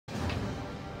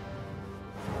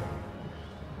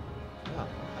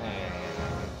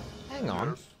Hang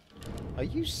on. Are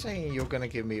you saying you're going to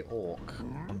give me Orc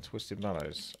on Twisted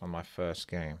Meadows on my first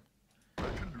game?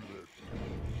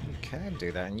 You can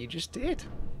do that, and you just did.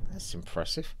 That's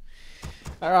impressive.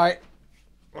 Alright.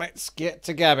 Let's get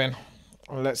to Gavin.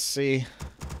 Let's see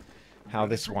how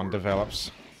this one develops.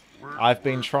 I've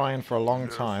been trying for a long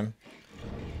time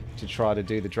to try to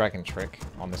do the dragon trick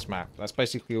on this map. That's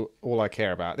basically all I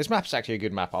care about. This map's actually a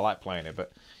good map. I like playing it,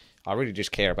 but I really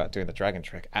just care about doing the dragon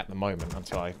trick at the moment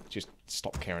until I just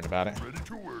stop caring about it.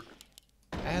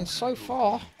 And so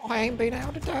far, I ain't been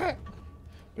able to do it.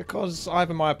 Because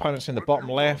either my opponent's in the bottom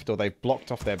left, or they've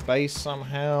blocked off their base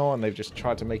somehow, and they've just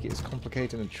tried to make it as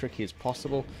complicated and tricky as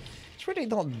possible. It's really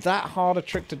not that hard a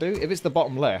trick to do. If it's the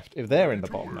bottom left, if they're in the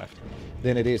bottom left,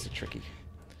 then it is a tricky.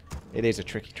 It is a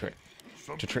tricky trick.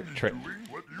 To trick.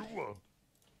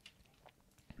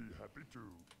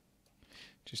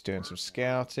 Just doing some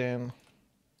scouting.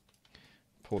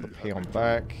 Pull the peon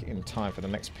back in time for the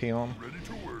next peon.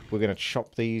 We're going to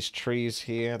chop these trees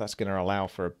here. That's going to allow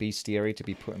for a bestiary to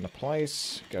be put into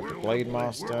place. Go to Blade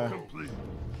Master.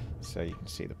 So you can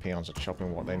see the peons are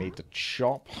chopping what they need to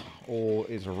chop. All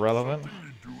is relevant.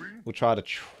 We'll try to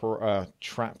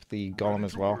trap the golem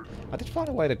as well. I did find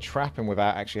a way to trap him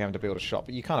without actually having to build a shop,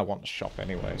 but you kind of want the shop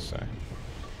anyway, so.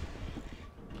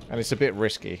 And it's a bit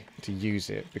risky to use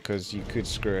it because you could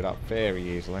screw it up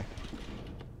very easily.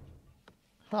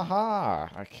 Haha!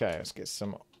 Okay, let's get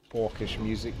some orcish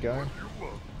music going.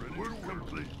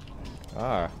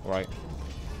 Ah, right.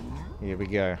 Here we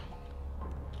go.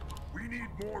 We need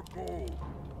more gold.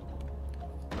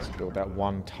 Let's build that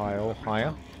one tile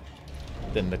higher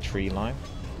than the tree line.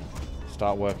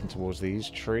 Start working towards these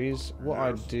trees. What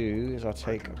I do is I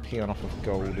take a peon off of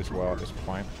gold as well at this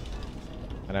point.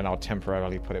 And then I'll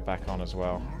temporarily put it back on as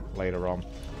well later on.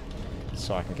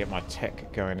 So I can get my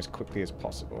tech going as quickly as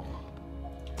possible.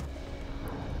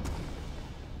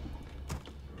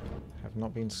 Have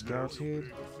not been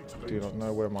scouted. Do not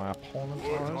know where my opponent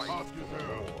is.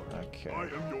 Okay.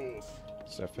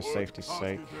 So for safety's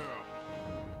sake.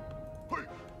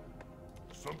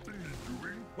 Something is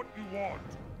doing what you want.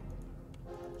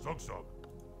 Zug.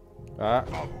 Ah.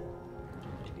 Oh,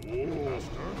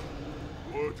 Master.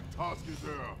 What task is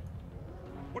there?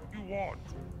 What you want?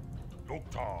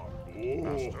 Doktar. Oh,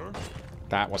 Master.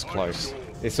 That was close.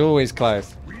 It's always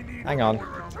close. Hang on.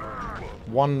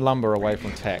 One lumber away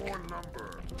from tech.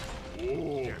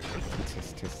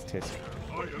 Tisk.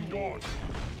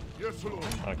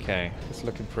 Okay, it's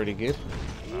looking pretty good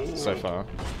so far.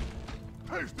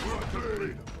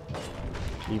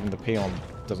 Even the peon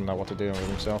doesn't know what to do with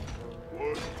himself.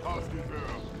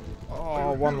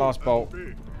 Oh, one last bolt.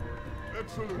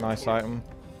 Nice item.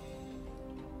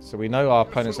 So we know our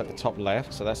opponent's at the top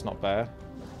left, so that's not bad.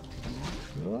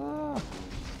 Ah.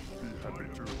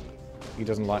 He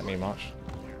doesn't like me much.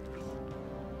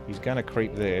 He's going to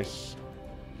creep this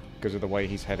because of the way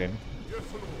he's heading.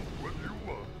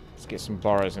 Let's get some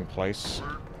burrows in place.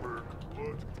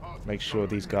 Make sure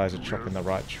these guys are chopping the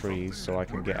right trees so I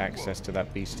can get access to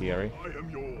that bestiary. I am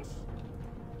yours.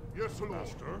 Yes,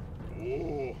 Master.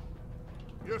 Oh.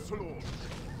 Yes, Lord.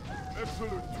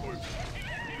 Excellent choice.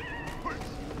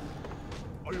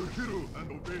 I will hear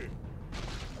and obey.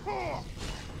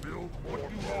 Build what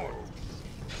you want.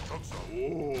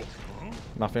 Oh.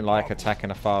 Nothing like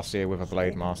attacking a Farseer with a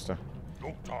Blade Master.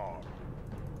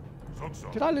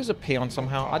 Did I lose a peon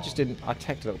somehow? I just didn't. I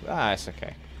teched it up. Ah, it's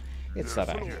okay. It's that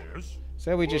out.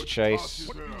 So we just chase.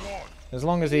 As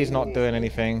long as he's not doing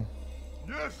anything,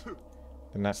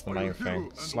 then that's the main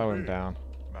thing. Slow him down.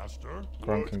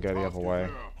 Grunt can go the other way.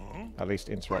 At least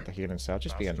interrupt the healing cell.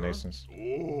 Just be a nuisance.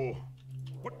 Oh.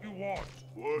 What you want?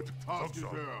 What task is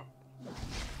there?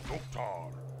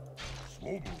 Doktar.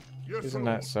 Isn't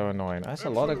that so annoying? That's a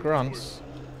lot of grunts.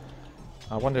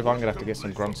 I wonder if I'm going to have to get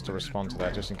some grunts to respond to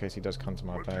that, just in case he does come to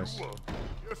my base.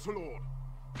 Yes, Lord.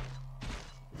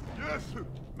 Yes,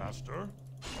 Master.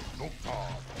 Doktar.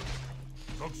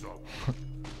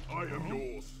 I am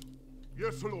yours.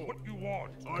 Yes, Lord. What you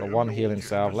want? Got one healing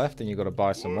salve left, and you've got to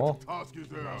buy some more.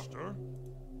 Master.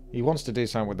 He wants to do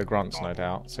something with the grunts, no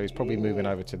doubt, so he's probably moving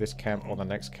over to this camp or the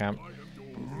next camp.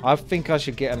 I think I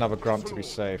should get another grunt to be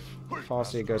safe.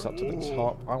 Farseer goes up to the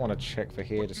top. I want to check for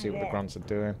here to see what the grunts are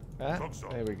doing. Ah,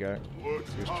 there we go.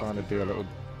 So he's trying to do a little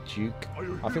juke.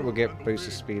 I think we'll get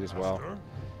boosted speed as well.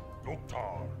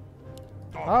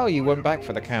 Oh, you went back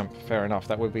for the camp. Fair enough.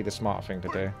 That would be the smart thing to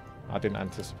do. I didn't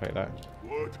anticipate that.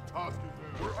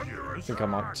 I think I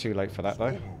might be too late for that,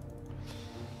 though.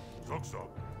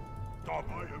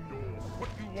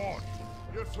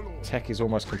 Tech is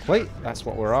almost complete. That's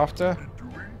what we're after.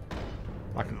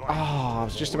 I can. Oh, I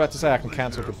was just about to say I can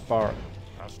cancel the burrow.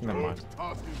 Master. Never mind.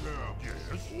 Task is there.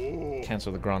 Yes. Oh,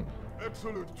 Cancel the grunt.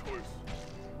 excellent choice.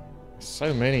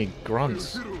 So many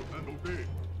grunts. Hear and obey.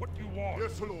 What you want?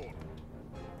 Yes, Lord.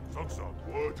 Zugzug.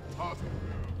 What task is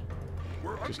there?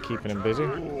 We're Just under keeping him busy.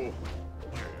 attack. Oh,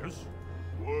 Yes.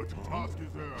 what task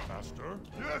is there? Master.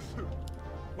 Yes,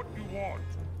 What you want?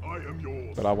 I am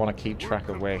yours. But I want to keep track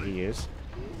of where he is.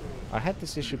 I had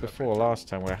this issue before last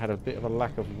time where I had a bit of a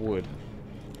lack of wood.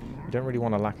 You don't really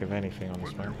want a lack of anything on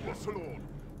this map. Yes, Lord.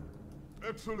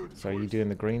 Excellent. So you doing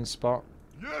the green spot?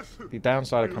 Yes. The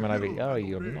downside of coming over here, oh,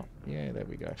 you're not. Yeah, there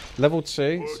we go. Level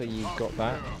 2, so you got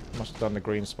that. Must have done the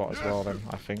green spot as well then,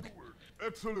 I think.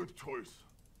 Excellent choice.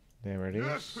 There it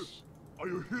Yes. is. Are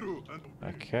you hero and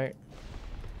obey? Okay.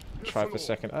 Try for a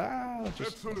second. Ah,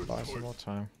 just Excellent buy some choice. more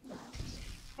time.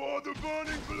 For the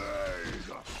burning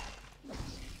blaze.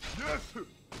 Yes.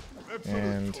 Excellent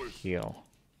And choice. heal.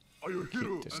 Are you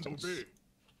hero and distance. obey?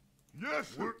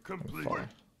 Yes. Work complete. Fire.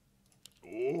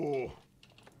 Oh,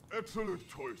 excellent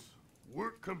choice.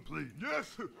 Work complete.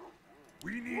 Yes.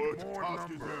 We need What more task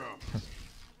is number. there?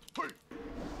 Hey.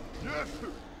 Yes.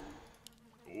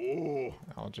 Oh,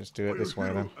 I'll just do are it you this way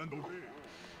hero then. and obey?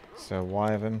 So,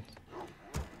 Wyvern,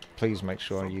 please make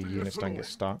sure your Something units is don't wrong. get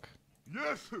stuck.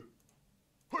 Yes.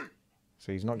 Hey.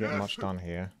 So he's not getting much Yes. done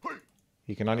here. Hey.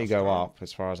 He can only go up,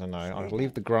 as far as I know. I'll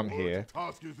leave the grunt here.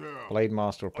 What task is there? Blade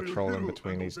Master will Are you patrol in hero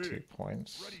between and these obey? 2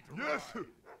 points. Ready to Yes. ride.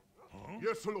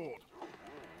 Yes, Lord.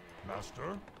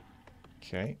 Master.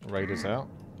 Okay, Raider's out.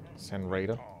 Send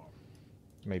Raider.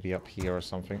 Maybe up here or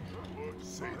something.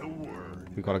 Say the word.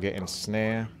 We've got to get in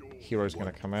Snare. Hero's going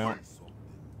to come out.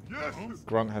 Yes.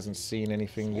 Grunt hasn't seen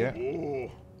anything yet. Oh,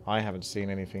 I haven't seen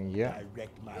anything yet.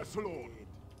 yes, Lord.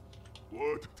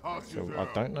 What task So is there?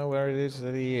 I don't know where it is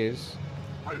that he is.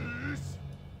 Yes.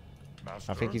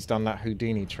 Master. I think he's done that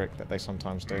Houdini trick that they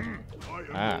sometimes do. I am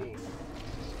Ah. yours.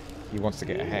 He wants to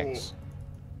get a hex.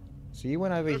 So you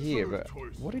went over here, but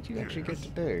what did you actually get to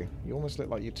do? You almost look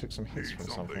like you took some hits from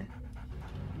something.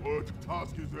 What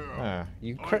task is there? Ah,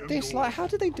 you I crept am this? yours. Like, how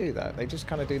do they do that? They just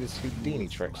kind of do this Houdini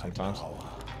trick sometimes.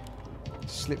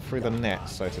 Slip through the net,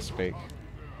 so to speak.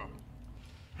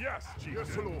 Yes, Yes,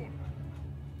 chieftain. Lord.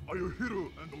 Are you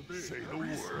hero and obey? Say the word.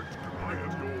 I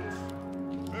am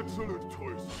yours. Excellent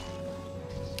choice.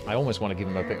 I almost want to give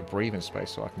him a bit of breathing space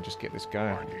so I can just get this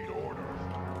going. I need order.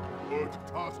 What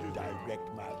task is there?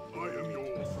 I am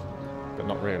yours. But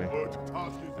not really. What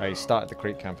task is Oh, there? he started the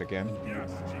creep camp again. Yes,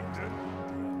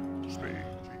 chieftain. Speed,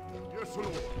 chieftain. Yes,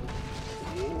 Lord.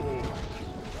 Oh.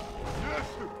 Yes.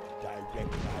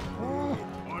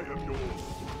 I am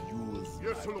yours.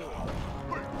 Yes, Lord.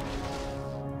 Hey.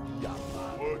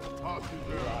 What task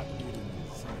is there?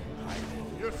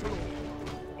 Yes, Lord.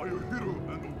 Are you hero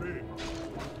and obey?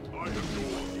 I am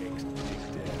yours.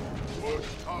 What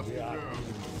task is there?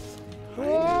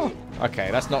 Oh.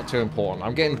 Okay, that's not too important.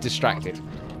 I'm getting distracted.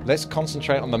 Let's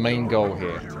concentrate on the main goal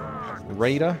here.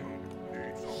 Raider,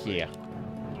 here.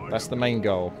 That's the main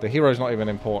goal. The hero's not even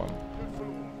important.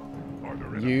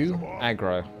 You,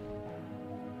 aggro.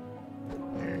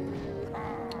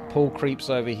 Pull creeps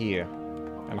over here.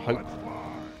 And hope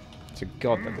to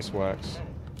God that this works.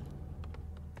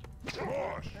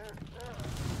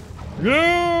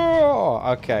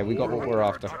 Yeah! Okay, we got what we're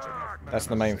after. That's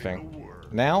the main thing.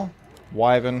 Now,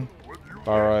 Wyvern,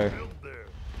 Burrow,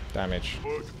 damage.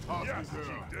 What task is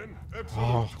there? Excellent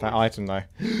Oh, that item though.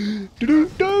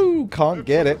 Do-do-do! Can't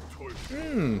get it. choice.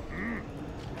 Hmm.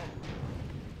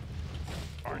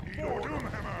 I need order.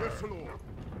 Yes, Lord.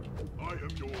 I am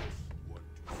yours.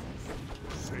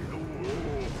 Say the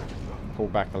word. Pull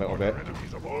back a little bit.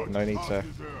 Enemies aboard. No need Task to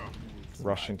is there?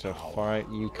 rush into a fight.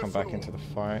 You come back into the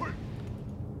fight.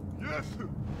 Yes.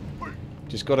 Hey.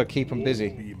 Just gotta keep them busy.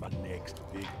 Be my next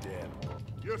big damn.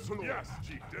 Yes, Lord. Yes,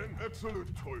 chieftain. Excellent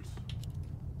choice.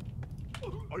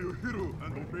 Are you hero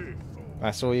and obey?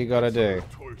 That's all you gotta do.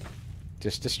 Choice.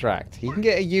 Just distract. He can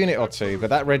get a unit or two, but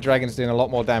that red dragon's doing a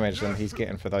lot more damage than he's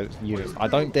getting for those units. I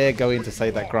don't dare go in to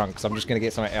save that grunt, because I'm just gonna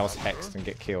get something else hexed and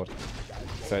get killed.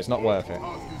 So it's not worth it.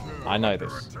 I know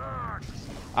this.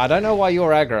 I don't know why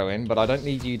you're aggroing, but I don't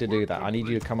need you to do that. I need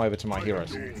you to come over to my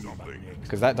heroes.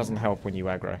 Because that doesn't help when you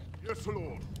aggro. Yes,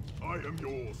 Lord. I am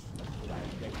yours.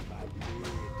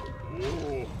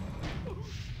 Oh.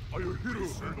 Are you hero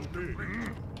and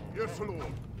obey? Yes, Lord.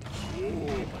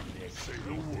 Oh. Say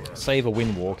the word. Save a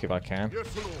wind walk if I can. Yes,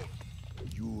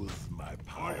 Lord. Use my I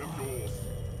power. am yours.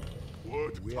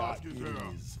 What Where our task is there?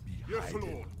 enemies be Yes,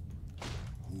 hiding. Lord.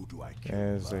 Who do I kill?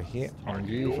 There's a hit on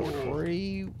you for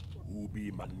free. Who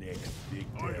be my next big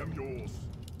I am damn? yours.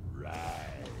 Right.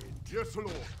 Yes,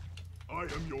 Lord. I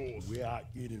am yours. Where our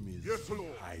enemies Yes,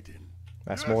 Lord. hiding.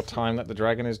 That's more time that the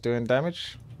dragon is doing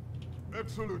damage.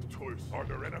 Excellent choice. Are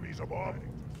there enemies above?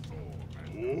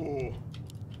 Oh.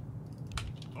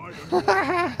 I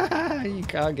am You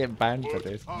can't get banned for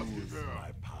this. task is there.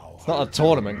 My power. It's not a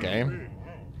tournament game.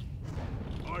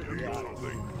 I am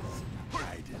something.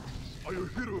 Are you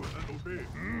hero and obey?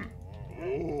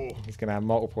 Oh. He's going to have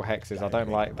multiple hexes. I don't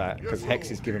like that, because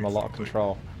hexes give him a lot of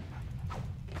control.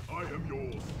 I am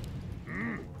yours.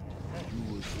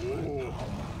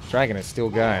 Dragon is still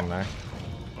going, though.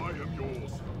 I am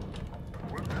yours.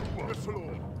 Yes,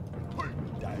 Lord.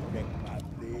 Direct my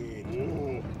blade.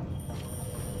 Oh.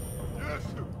 Yes.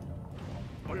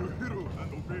 Are you hero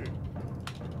and obey?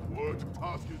 What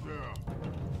task is there?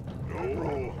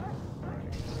 No.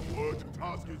 What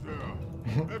task is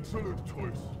there? Excellent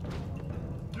choice.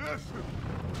 Yes.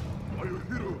 Are you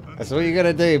hero and That's what you're going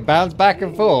to do. Bounce back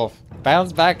and forth.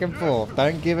 Bounce back and forth.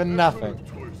 Don't give him nothing.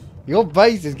 choice? Your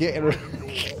base is getting...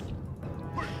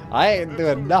 I ain't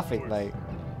doing nothing, mate.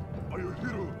 Are you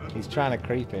hero and He's trying to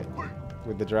creep it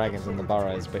with the dragons and the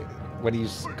burrows, but when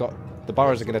he's got... The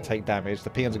burrows are going to take damage. The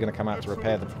peons are going to come out to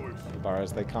repair the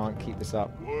burrows. They can't keep this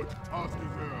up. what task is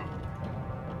there?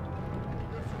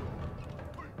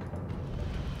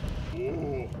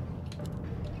 Oh.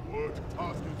 What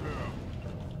task is there?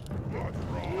 What's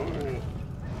wrong?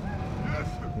 Yes.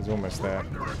 He's almost there.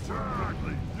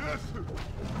 Exactly. Yes.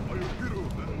 Are you hero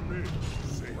and obey?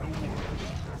 Say the word.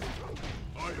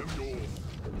 I am yours.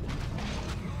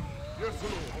 Yes,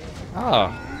 Lord. Oh,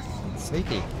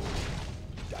 sneaky.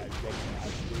 I am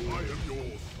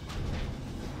yours.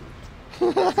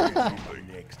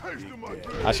 Haste to my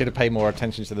bed. I should have paid more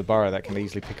attention to the burrow that can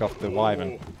easily pick off the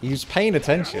wyvern. He's paying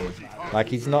attention. Like,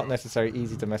 he's not necessarily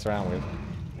easy to mess around with.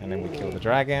 And then we kill the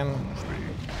dragon.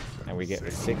 And we get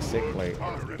the 6/6 blade.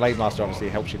 Blade Master obviously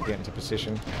helps you to get into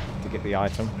position to get the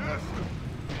item.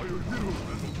 Are you hero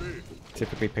and obey?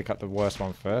 Typically pick up the worst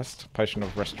one first. Potion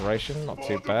of Restoration, not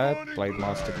too bad. Blade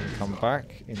Master can come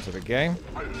back into the game.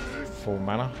 Full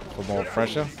mana for more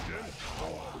pressure.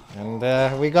 And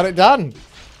we got it done!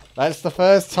 That's the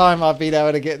first time I've been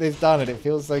able to get this done and it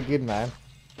feels so good, man.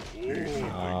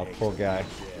 Oh, poor guy.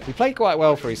 He played quite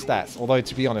well for his stats, although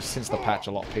to be honest, since the patch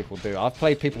a lot of people do. I've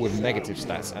played people with negative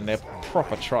stats and they're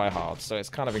proper tryhards, so it's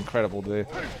kind of incredible the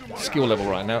skill level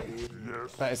right now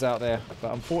that is out there.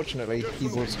 But unfortunately, he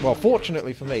was, well,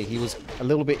 fortunately for me, he was a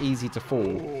little bit easy to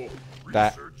fall.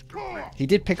 That he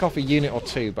did pick off a unit or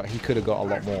two, but he could have got a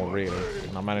lot more, really.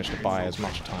 And I managed to buy as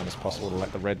much time as possible to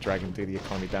let the red dragon do the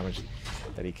economy damage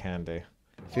that he can do.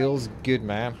 Feels good,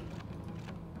 man.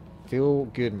 Feel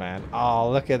good, man.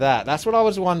 Oh, look at that. That's what I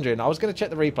was wondering. I was going to check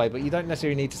the replay, but you don't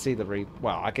necessarily need to see the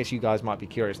well, I guess you guys might be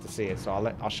curious to see it,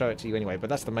 so I'll show it to you anyway. But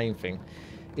that's the main thing.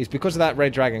 Is because of that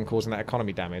red dragon causing that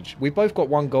economy damage. We've both got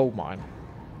 1 gold mine,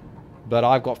 but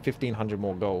I've got 1,500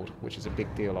 more gold, which is a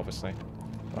big deal, obviously.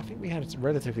 But I think we had a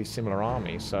relatively similar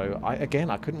army, so I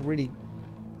couldn't really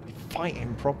fight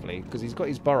him properly because he's got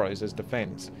his burrows as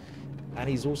defense. And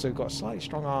he's also got a slightly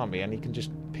strong army, and he can just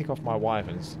pick off my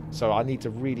wyverns. So I need to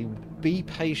really be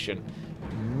patient,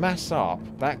 mass up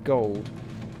that gold,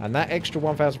 and that extra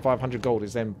 1,500 gold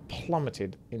is then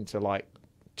plummeted into like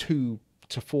 2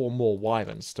 to 4 more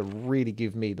wyverns to really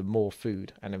give me the more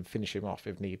food, and then finish him off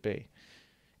if need be.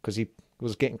 Because he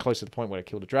was getting close to the point where I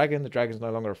killed the dragon. The dragon's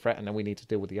no longer a threat, and then we need to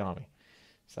deal with the army.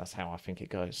 So that's how I think it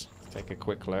goes. Take a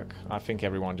quick look. I think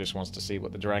everyone just wants to see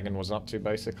what the dragon was up to,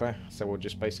 basically. So we'll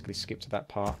just basically skip to that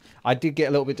part. I did get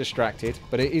a little bit distracted,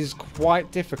 but it is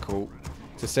quite difficult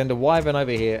to send a wyvern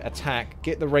over here, attack,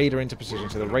 get the raider into position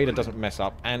so the raider doesn't mess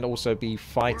up, and also be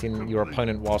fighting your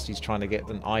opponent whilst he's trying to get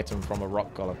an item from a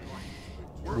rock golem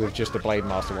with just a blade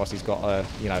master whilst he's got,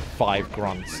 5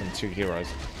 grunts and 2 heroes.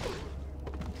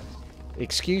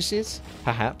 Excuses,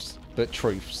 perhaps, but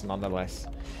truths nonetheless.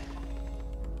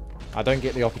 I don't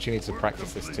get the opportunity to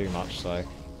practice this too much, so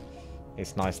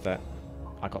it's nice that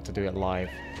I got to do it live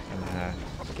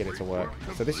and get it to work.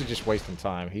 So this is just wasting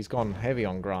time. He's gone heavy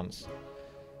on grunts.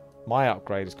 My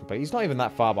upgrade is complete. He's not even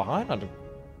that far behind on,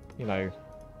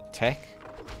 tech.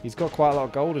 He's got quite a lot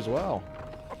of gold as well.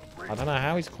 I don't know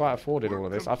how he's quite afforded all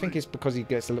of this. I think it's because he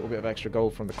gets a little bit of extra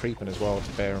gold from the creeping as well,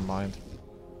 to bear in mind.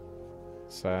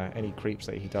 So any creeps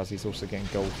that he does, he's also getting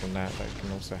gold from that. That can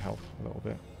also help a little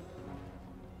bit.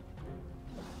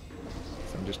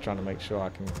 So I'm just trying to make sure I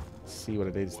can see what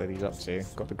it is that he's up to.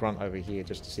 Got the grunt over here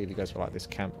just to see if he goes for like this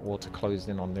camp or to close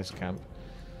in on this camp.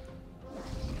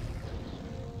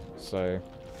 So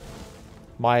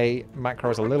my macro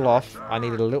is a little off. I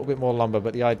needed a little bit more lumber,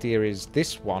 but the idea is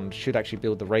this one should actually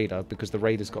build the raider because the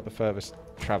raider's got the furthest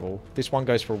travel. This one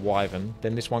goes for a wyvern,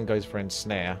 then this one goes for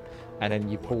ensnare, and then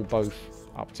you pull both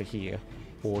up to here.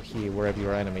 or here, wherever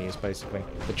your enemy is, basically.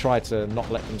 But try to not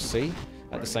let them see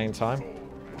at the same time.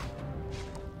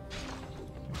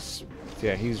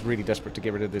 Yeah, he's really desperate to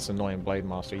get rid of this annoying Blade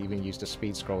Master. He even used a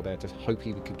speed scroll there to hope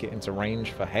he could get into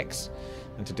range for Hex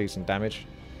and to do some damage.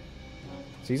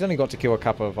 So he's only got to kill a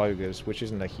couple of ogres, which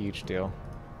isn't a huge deal.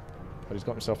 But he's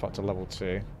got himself up to level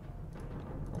 2.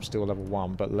 I'm still level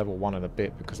 1, but level 1 in a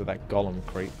bit because of that golem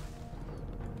creep.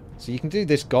 So you can do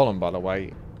this golem, by the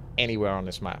way, anywhere on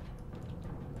this map.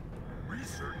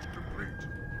 Research complete.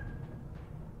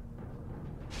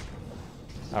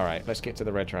 Alright, let's get to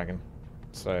the red dragon.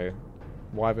 So,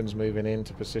 Wyvern's moving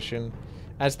into position.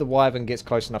 As the Wyvern gets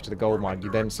close enough to the gold mine,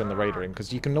 you then send the raider in.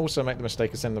 Because you can also make the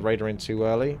mistake of sending the raider in too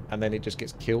early, and then it just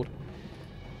gets killed.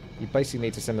 You basically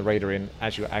need to send the raider in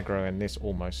as you're aggroing this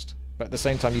almost. But at the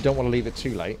same time, you don't want to leave it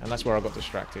too late, and that's where I got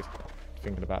distracted.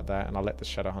 Thinking about that, and I let the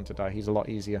Shadow Hunter die. He's a lot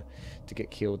easier to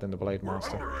get killed than the Blade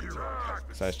Master.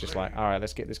 So it's just like, alright,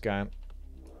 let's get this going.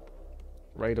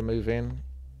 Raider move in.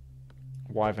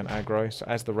 Wyvern aggro. So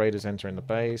as the raiders enter in the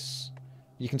base,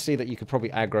 you can see that you could probably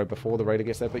aggro before the raider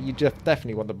gets there, but you just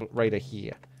definitely want the raider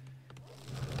here.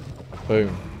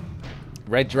 Boom.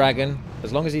 Red dragon,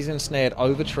 as long as he's ensnared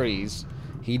over trees,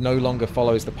 he no longer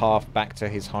follows the path back to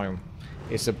his home.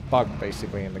 It's a bug,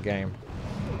 basically, in the game.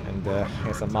 And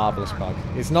it's a marvelous bug.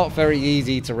 It's not very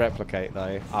easy to replicate,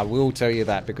 though. I will tell you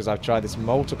that, because I've tried this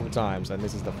multiple times, and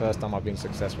this is the first time I've been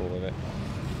successful with it.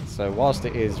 So whilst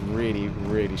it is really,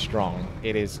 really strong,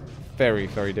 it is very,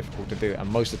 very difficult to do. And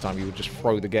most of the time, you would just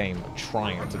throw the game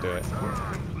trying to do it.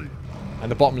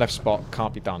 And the bottom left spot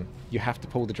can't be done. You have to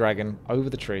pull the dragon over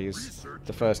the trees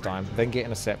the first time, then get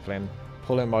in a Zeppelin,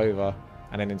 pull him over,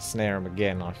 and then ensnare him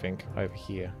again, I think, over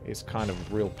here. It's kind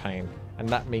of a real pain. And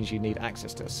that means you need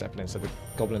access to a Zeppelin, so the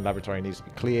Goblin Laboratory needs to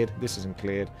be cleared. This isn't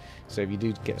cleared. So if you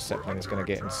do get a Zeppelin, it's going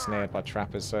to get ensnared by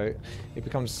trappers. So it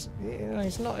becomes, you know,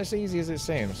 it's not as easy as it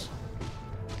seems.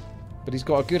 But he's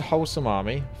got a good wholesome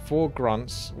army. 4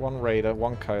 grunts, 1 raider,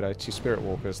 1 kodo, 2 spirit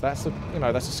walkers. That's a, you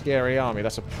know, that's a scary army.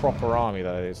 That's a proper army,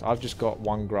 that is. I've just got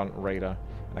 1 grunt raider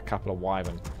and a couple of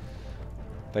wyvern.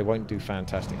 They won't do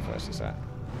fantastic versus that.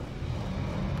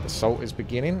 Assault is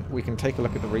beginning. We can take a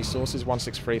look at the resources.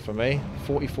 163 for me.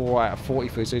 44 out of 40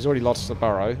 food. So he's already lost the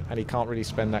burrow, and he can't really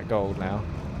spend that gold now.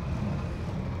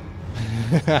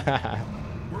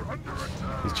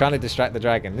 He's trying to distract the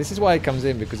dragon. This is why he comes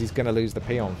in, because he's going to lose the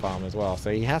peon farm as well.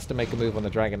 So he has to make a move on the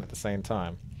dragon at the same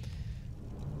time.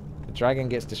 The dragon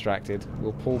gets distracted.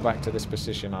 We'll pull back to this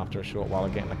position after a short while,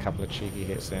 getting a couple of cheeky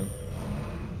hits in.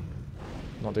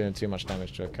 Not doing too much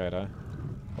damage to a kodo.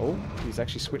 Oh, he's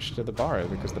actually switched to the burrow,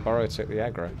 because the burrow took the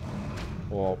aggro.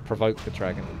 Or provoked the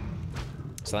dragon.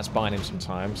 So that's buying him some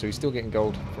time. So he's still getting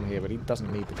gold from here, but he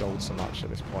doesn't need the gold so much at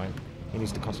this point. He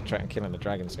needs to concentrate on killing the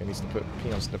dragon, so he needs to put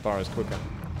peons to the burrows quicker.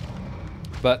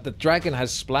 But the dragon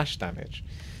has splash damage.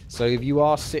 So if you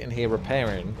are sitting here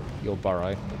repairing your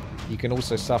burrow, you can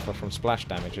also suffer from splash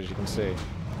damage, as you can see.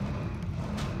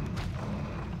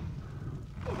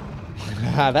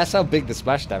 That's how big the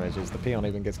splash damage is. The peon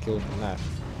even gets killed from that.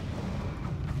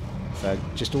 So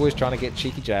just always trying to get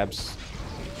cheeky jabs.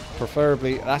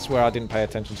 Preferably, that's where I didn't pay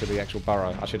attention to the actual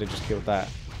burrow. I should have just killed that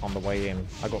on the way in.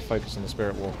 I got focused on the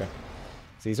Spirit Walker.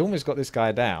 So he's almost got this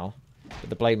guy down. But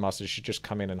the Blade Master should just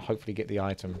come in and hopefully get the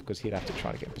item, because he'd have to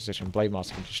try to get in position. Blade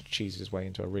Master can just cheese his way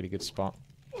into a really good spot.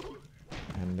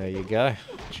 And there you go.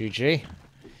 GG.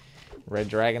 Red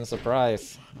Dragon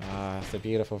surprise. It's a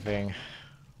beautiful thing.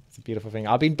 It's a beautiful thing.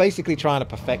 I've been basically trying to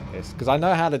perfect this, because I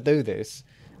know how to do this,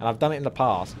 and I've done it in the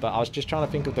past, but I was just trying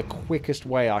to think of the quickest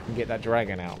way I can get that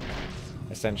dragon out,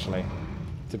 essentially,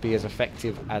 to be as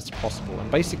effective as possible,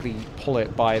 and basically pull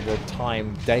it by the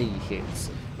time day hits.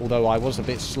 Although I was a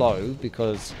bit slow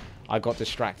because I got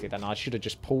distracted, and I should have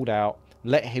just pulled out,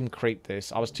 let him creep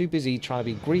this. I was too busy trying to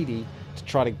be greedy to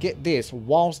try to get this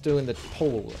whilst doing the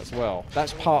pull as well.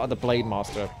 That's part of the Blade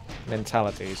Master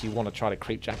mentality, is you want to try to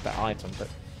creep jack that item, but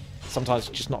sometimes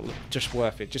it's just not just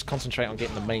worth it. Just concentrate on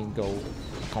getting the main goal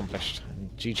accomplished. And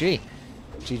GG.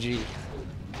 GG.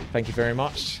 Thank you very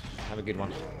much. Have a good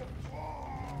one.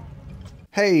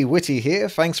 Hey, Witty here.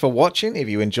 Thanks for watching. If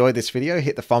you enjoyed this video,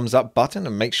 hit the thumbs up button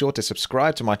and make sure to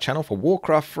subscribe to my channel for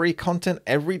Warcraft free content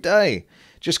every day.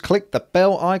 Just click the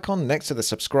bell icon next to the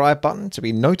subscribe button to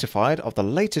be notified of the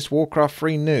latest Warcraft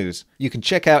free news. You can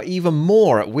check out even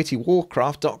more at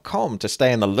WTiiWarcraft.com to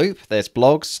stay in the loop. There's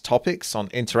blogs, topics on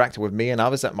interacting with me and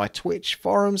others at my Twitch,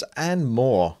 forums, and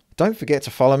more. Don't forget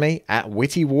to follow me at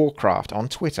WTiiWarcraft on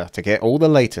Twitter to get all the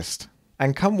latest.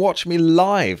 And come watch me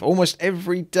live almost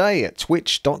every day at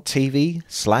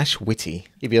twitch.tv/Witty.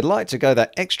 If you'd like to go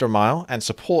that extra mile and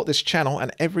support this channel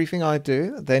and everything I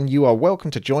do, then you are welcome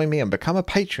to join me and become a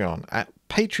Patreon at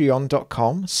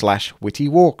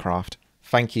patreon.com/WTiiWarcraft.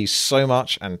 Thank you so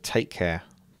much and take care.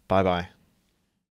 Bye bye.